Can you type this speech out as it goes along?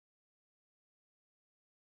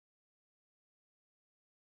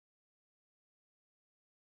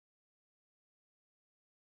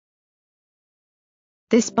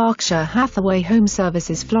This Berkshire Hathaway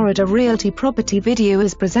HomeServices Florida Realty property video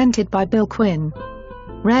is presented by Bill Quinn.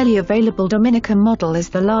 Rarely available Dominica model is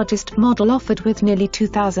the largest model offered with nearly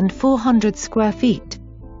 2,400 square feet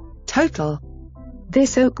total.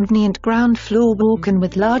 This ocnvenient ground floor walk-in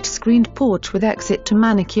with large screened porch with exit to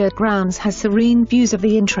manicured grounds has serene views of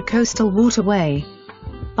the Intracoastal Waterway.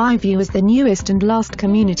 Bayview is the newest and last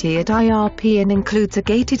community at IRP and includes a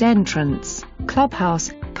gated entrance,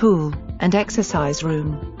 clubhouse, pool, and exercise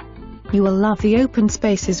room. You will love the open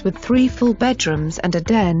spaces with 3 full bedrooms and a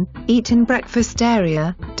den, eat-in breakfast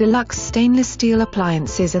area, deluxe stainless steel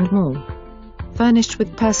appliances and more. Furnished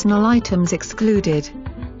with personal items excluded.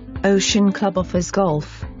 Ocean Club offers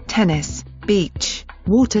golf, tennis, beach,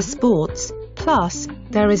 water sports, plus,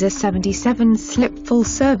 there is a 77-slip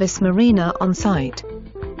full-service marina on site.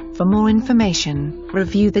 For more information,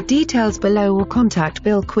 review the details below or contact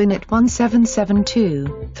Bill Quinn at